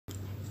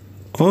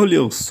All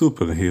your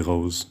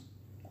superheroes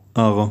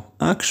are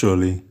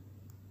actually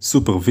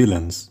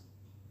supervillains.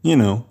 You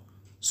know,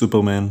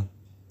 Superman,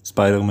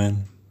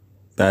 Spider-Man,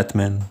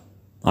 Batman,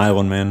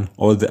 Iron Man,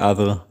 all the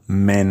other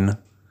men.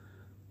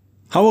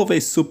 How are they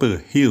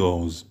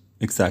superheroes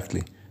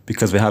exactly?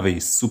 Because they have a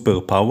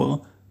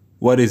superpower?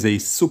 What is a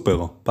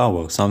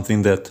superpower?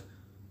 Something that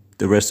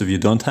the rest of you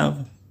don't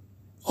have?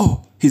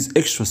 Oh, he's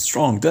extra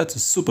strong, that's a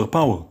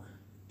superpower.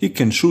 He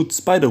can shoot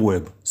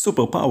spiderweb,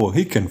 superpower,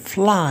 he can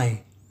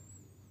fly.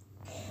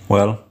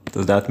 Well,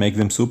 does that make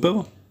them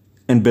super?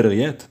 And better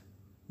yet,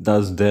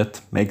 does that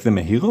make them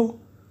a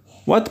hero?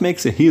 What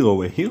makes a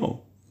hero a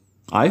hero?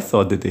 I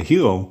thought that a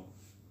hero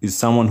is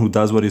someone who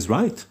does what is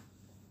right.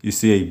 You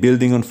see a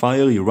building on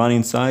fire, you run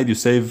inside, you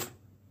save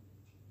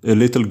a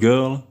little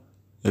girl,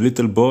 a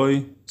little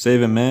boy,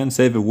 save a man,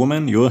 save a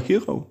woman, you're a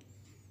hero.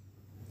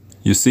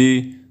 You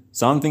see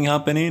something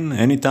happening,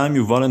 anytime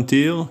you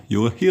volunteer,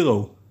 you're a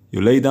hero.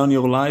 You lay down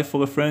your life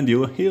for a friend,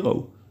 you're a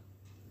hero.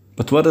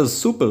 But what does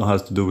super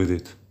has to do with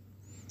it?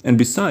 And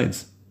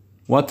besides,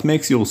 what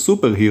makes your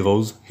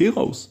superheroes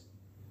heroes?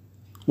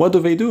 What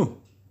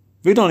do?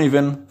 They don't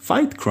even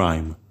fight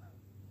crime.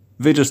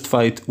 They just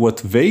fight what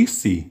they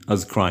see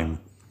as crime.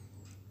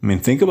 I mean,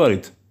 think about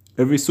it.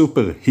 Every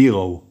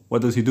superhero,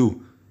 what does he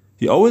do?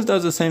 He always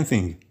does the same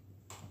thing.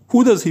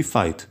 Who does he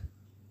fight?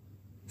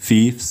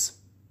 Thieves?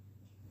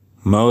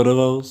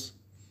 Murderers?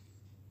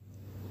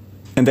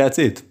 And that's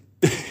it.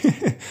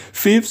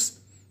 Thieves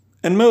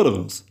and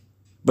murderers.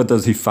 But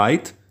does he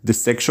fight the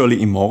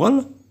sexually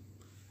immoral?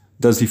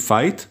 Does he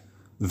fight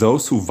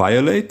those who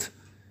violate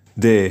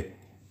the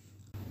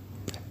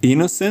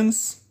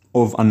innocence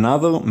of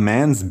another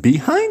man's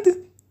behind?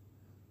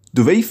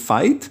 Do they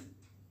fight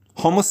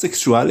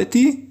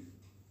homosexuality?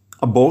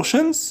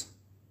 Abortions?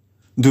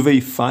 Do they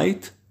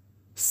fight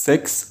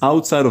sex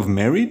outside of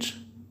marriage?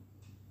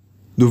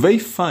 Do they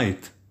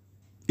fight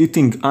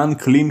eating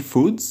unclean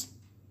foods?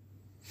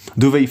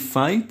 Do they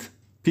fight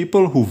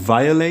people who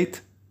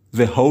violate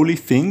the holy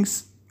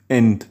things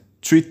and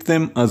treat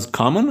them as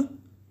common?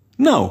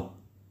 No,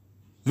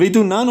 they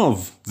do none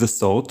of the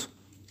sort,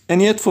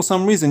 and yet for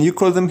some reason you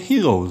call them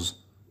heroes.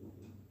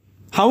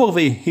 How are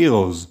they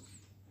heroes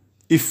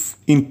if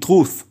in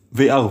truth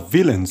they are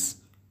villains?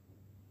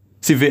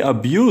 See, they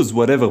abuse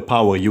whatever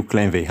power you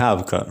claim they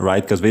have,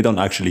 right? Because they don't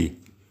actually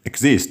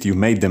exist. You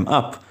made them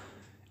up.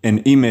 An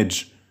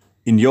image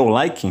in your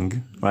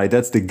liking, right?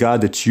 That's the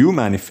God that you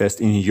manifest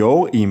in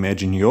your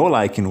image, in your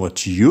liking,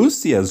 what you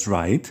see as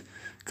right,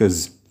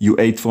 because you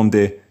ate from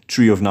the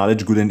tree of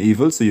knowledge, good and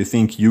evil, so you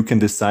think you can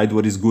decide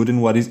what is good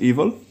and what is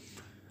evil.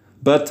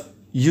 But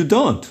you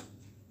don't.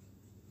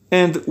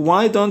 And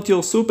why don't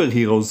your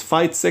superheroes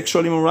fight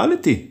sexual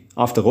immorality?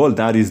 After all,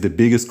 that is the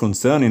biggest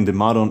concern in the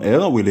modern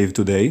era we live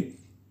today.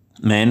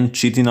 Men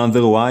cheating on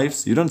their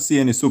wives. You don't see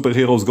any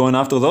superheroes going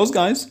after those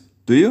guys,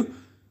 do you?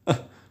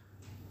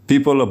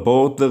 People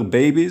abort their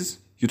babies.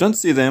 You don't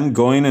see them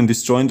going and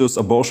destroying those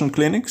abortion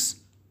clinics.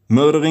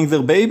 Murdering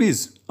their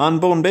babies,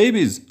 unborn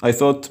babies. I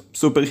thought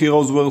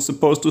superheroes were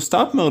supposed to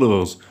stop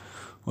murderers.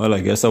 Well, I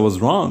guess I was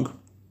wrong.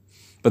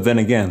 But then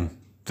again,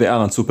 they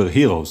aren't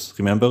superheroes,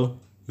 remember?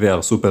 They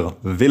are super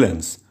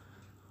villains.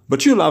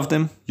 But you love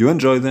them, you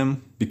enjoy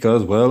them,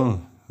 because,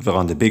 well, they're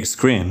on the big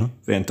screen,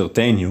 they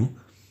entertain you.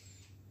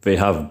 They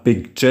have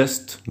big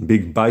chest,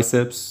 big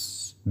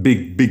biceps,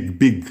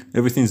 big,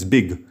 everything's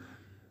big.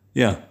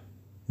 Yeah,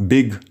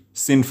 big,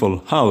 sinful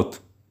heart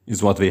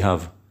is what they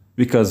have,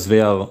 because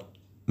they are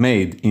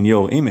made in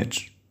your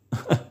image.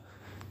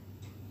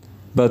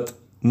 But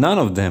none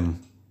of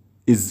them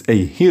is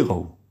a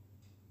hero.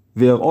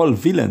 They are all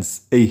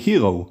villains. A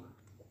hero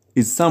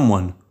is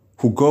someone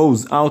who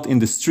goes out in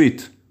the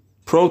street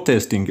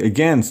protesting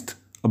against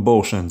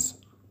abortions,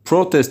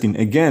 protesting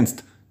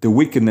against the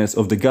wickedness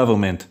of the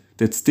government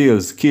that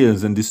steals,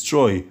 kills, and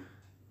destroys,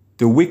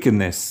 the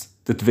wickedness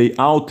that they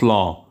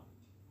outlaw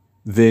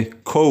the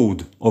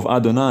code of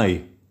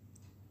Adonai,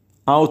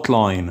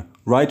 outlawing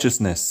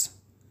righteousness,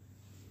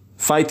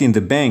 fighting the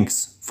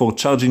banks for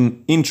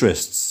charging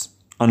interests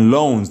on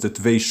loans that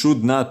they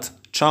should not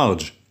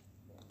charge,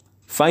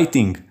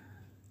 fighting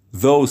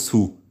those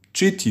who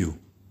cheat you,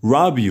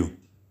 rob you,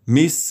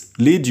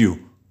 mislead you,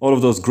 all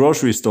of those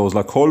grocery stores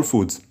like Whole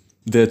Foods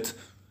that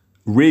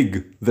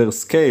rig their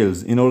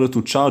scales in order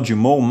to charge you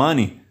more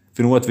money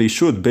than what they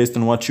should based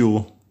on what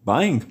you're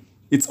buying.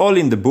 It's all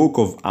in the book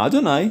of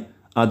Adonai.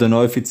 I don't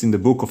know if it's in the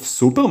book of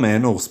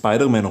Superman or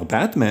Spider-Man or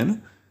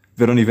Batman.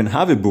 They don't even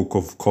have a book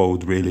of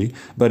code, really,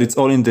 but it's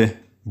all in the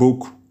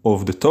book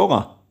of the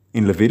Torah,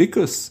 in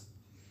Leviticus.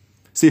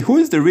 See, who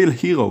is the real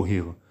hero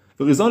here?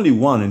 There is only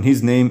one, and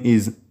his name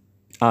is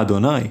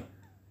Adonai,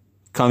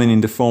 coming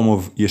in the form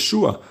of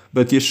Yeshua.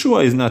 But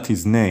Yeshua is not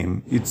his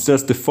name. It's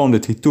just the form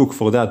that he took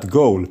for that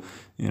goal.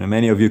 You know,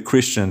 many of you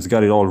Christians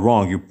got it all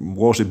wrong. You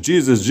worship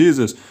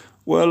Jesus.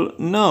 Well,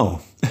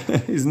 no.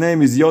 His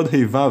name is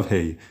Yod-Heh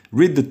Vav-Heh.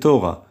 Read the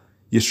Torah.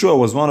 Yeshua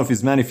was one of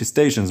his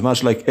manifestations,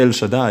 much like El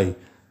Shaddai,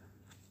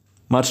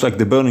 much like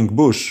the burning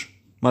bush,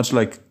 much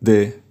like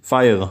the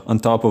fire on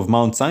top of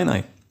Mount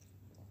Sinai.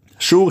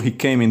 Sure, he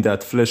came in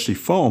that fleshly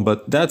form,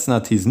 but that's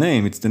not his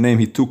name. It's the name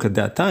he took at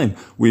that time.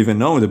 We even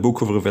know in the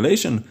book of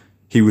Revelation,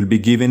 he will be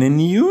given a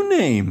new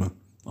name.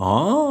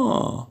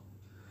 Ah.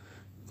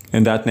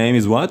 And that name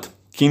is what?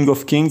 King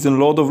of Kings and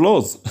Lord of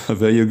Lords.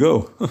 There you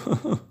go.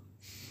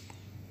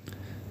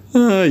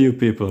 You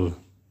people.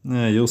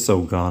 You're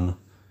so gone.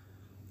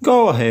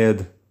 Go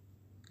ahead.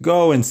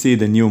 Go and see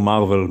the new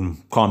Marvel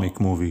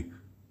comic movie.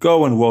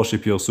 Go and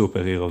worship your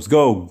superheroes.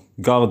 Go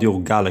guard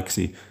your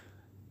galaxy.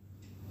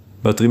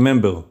 But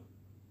remember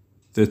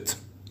that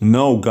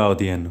no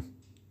guardian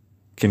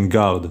can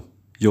guard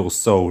your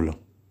soul.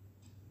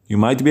 You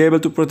might be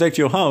able to protect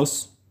your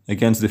house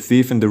against the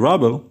thief and the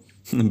robber,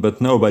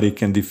 but nobody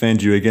can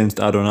defend you against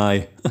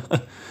Adonai.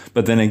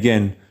 But then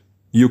again,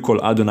 you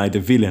call Adonai the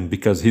villain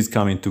because he's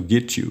coming to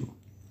get you.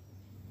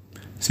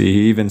 See,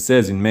 he even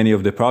says in many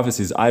of the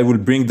prophecies, I will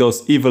bring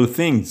those evil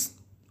things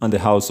on the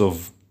house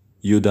of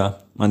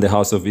Judah, on the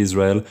house of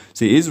Israel.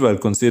 See, Israel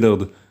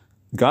considered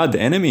God the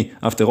enemy.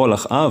 After all,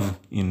 Achav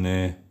in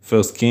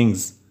 1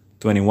 Kings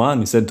 21,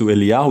 he said to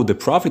Eliyahu, the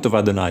prophet of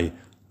Adonai,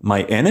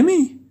 my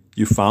enemy?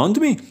 You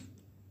found me?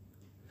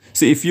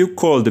 See, if you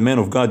call the man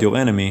of God your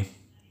enemy,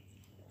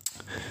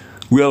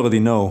 we already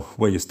know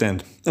where you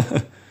stand.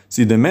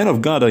 See, the men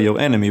of God are your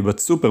enemy, but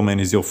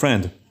Superman is your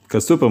friend.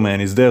 Because Superman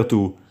is there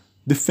to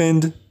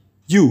defend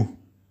you,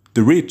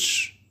 the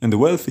rich and the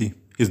wealthy.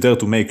 He's there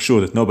to make sure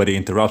that nobody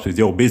interrupts with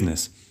your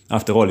business.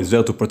 After all, he's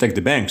there to protect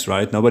the banks,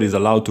 right? Nobody's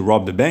allowed to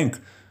rob the bank,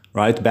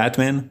 right?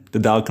 Batman, the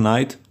Dark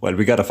Knight. Well,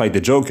 we gotta fight the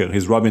Joker.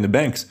 He's robbing the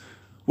banks.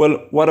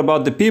 Well, what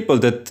about the people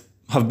that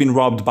have been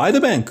robbed by the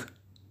bank?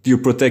 Do you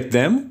protect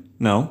them?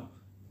 No.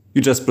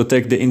 You just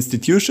protect the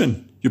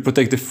institution. You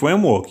protect the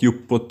framework. You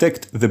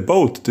protect the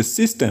boat, the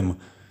system.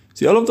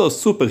 See, all of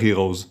those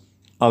superheroes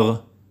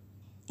are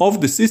of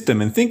the system,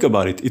 and think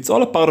about it. It's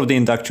all a part of the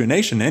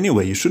indoctrination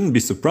anyway. You shouldn't be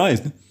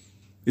surprised.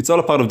 It's all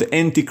a part of the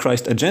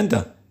Antichrist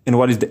agenda. And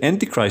what is the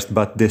Antichrist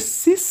but the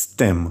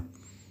system?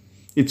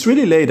 It's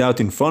really laid out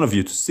in front of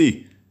you to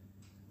see.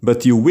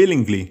 But you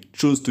willingly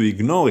choose to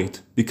ignore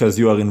it because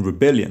you are in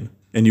rebellion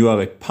and you are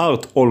a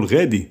part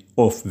already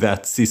of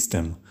that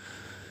system.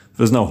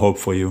 There's no hope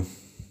for you.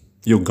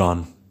 You're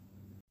gone.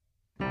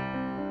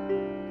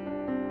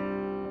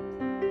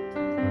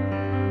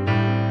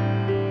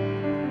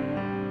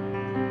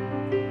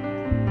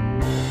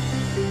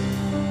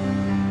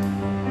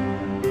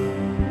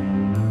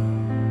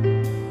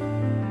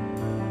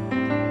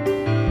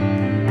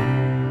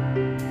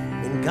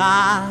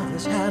 God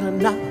has had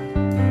enough.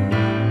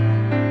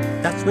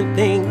 That's when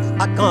things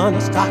are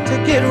gonna start to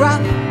get rough.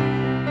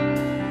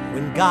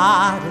 When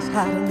God has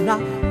had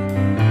enough,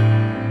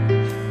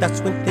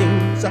 that's when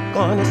things are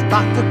gonna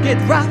start to get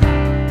rough.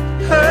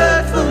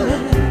 Hurtful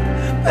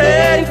and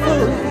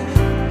painful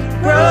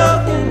and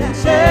broken and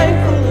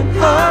shameful and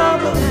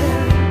humble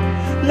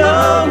and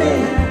lonely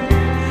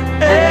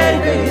and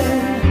angry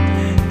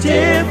and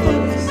tearful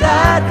and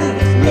sad.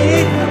 Things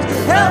need to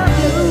help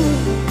you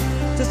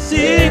to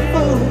see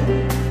full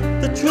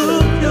the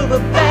truth you've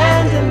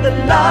abandoned, the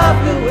love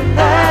you were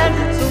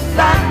handed. So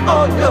flat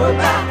on your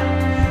back,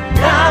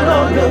 down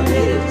on your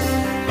knees,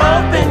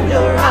 open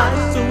your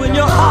eyes, so in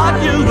your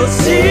heart you will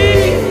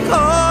see.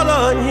 Call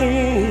on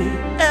Him,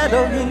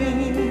 Elohim.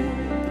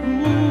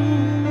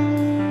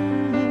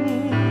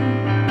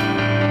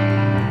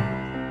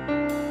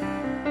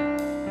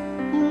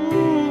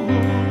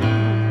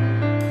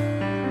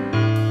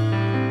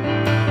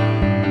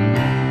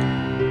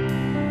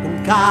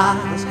 God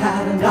has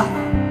had enough.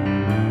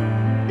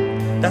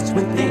 That's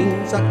when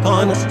things are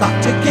gonna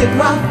start to get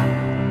rough.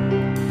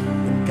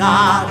 When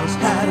God has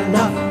had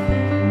enough,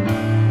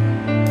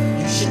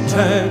 you should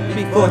turn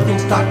before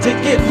things start to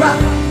get rough.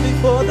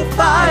 Before the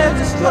fire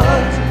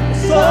destroys the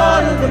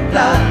sword of the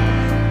blood,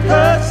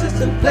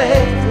 curses and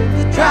plagues,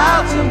 the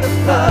droughts and the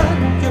flood.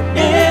 Your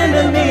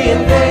enemy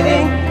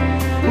invading,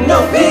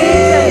 no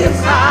peace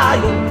is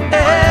hiding.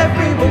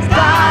 Everyone's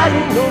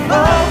dying, no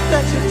hope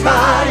that you're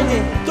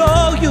trying.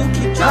 Though you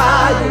keep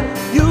trying,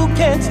 you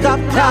can't stop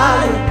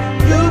trying.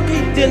 You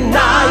keep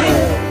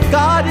denying.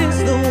 God is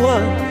the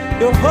one,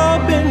 your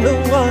hope in the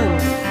one,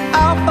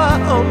 Alpha,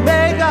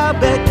 Omega,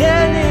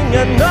 beginning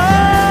and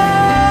end.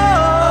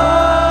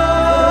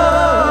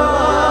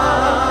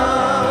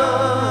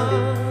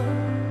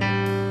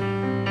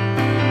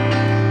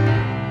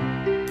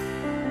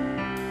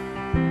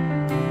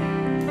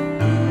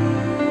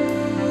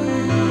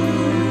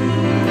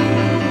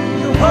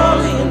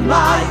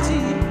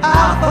 Mighty,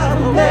 Alpha,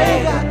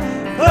 Omega,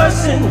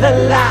 first and the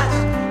last,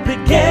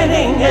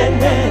 beginning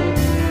and end.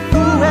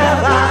 Who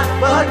have I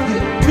but you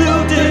to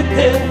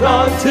depend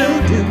on, to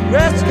do?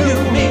 Rescue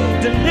me,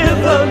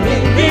 deliver me,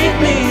 lead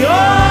me, oh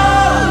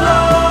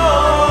Lord,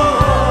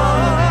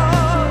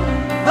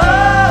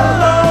 oh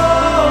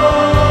Lord.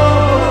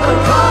 I'm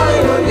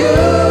calling on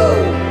you,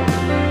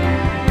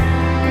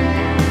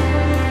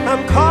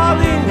 I'm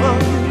calling on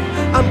you,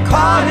 I'm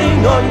calling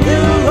on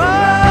you, oh.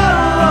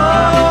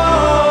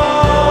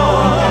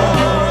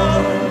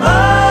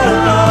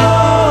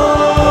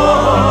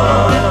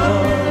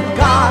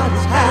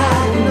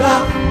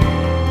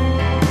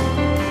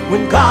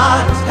 When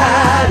God has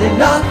had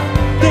enough,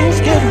 things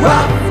get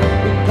rough.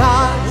 When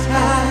God has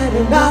had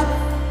enough.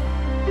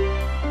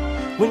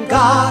 When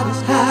God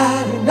has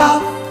had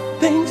enough,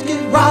 things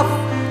get rough.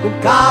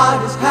 When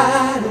God has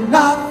had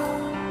enough.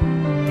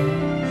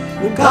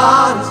 When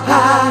God has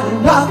had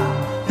enough,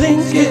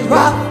 things get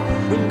rough.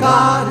 When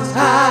God has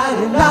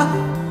had enough.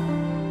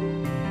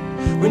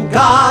 When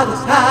God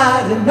has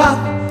had enough,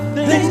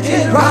 things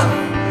get rough.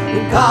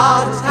 When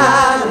God has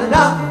had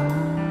enough.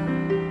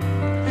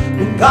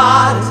 When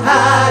God has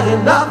had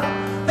enough,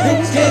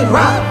 things get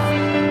rough.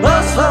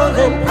 Boastful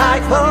and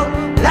prideful,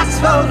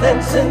 lustful and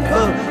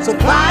sinful, so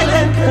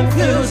violent,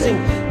 confusing,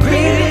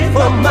 greedy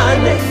for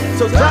money.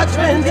 So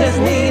judgment is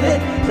needed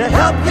to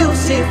help you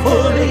see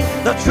fully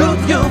the truth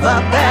you've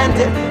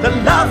abandoned, the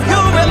love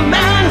you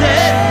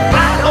remanded.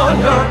 Right on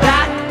your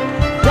back,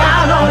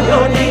 down on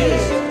your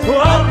knees, to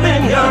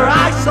open your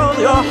eyes so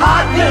your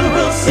heart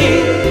will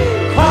see.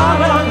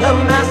 Call on the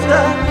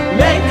Master,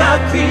 Maker,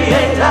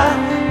 Creator,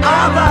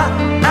 Abba,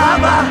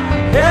 Abba,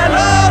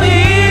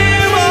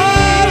 Elohim, oh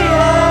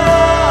Lord.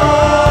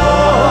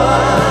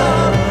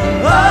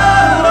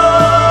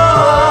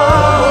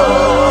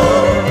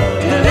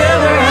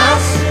 Deliver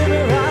us,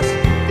 deliver us,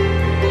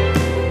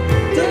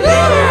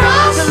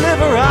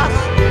 deliver us.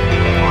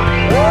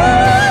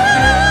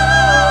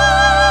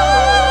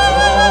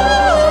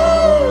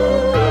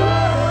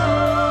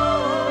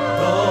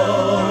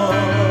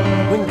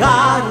 When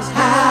God has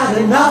had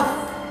enough.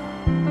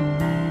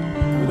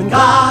 When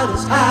God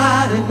has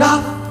had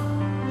enough.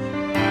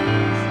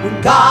 When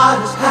God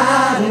has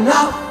had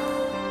enough.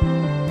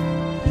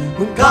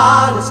 When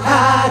God has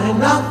had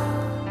enough.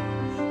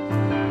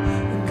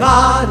 When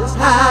God has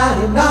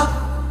had enough.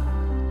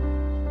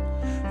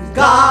 When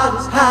God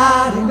has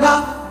had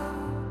enough.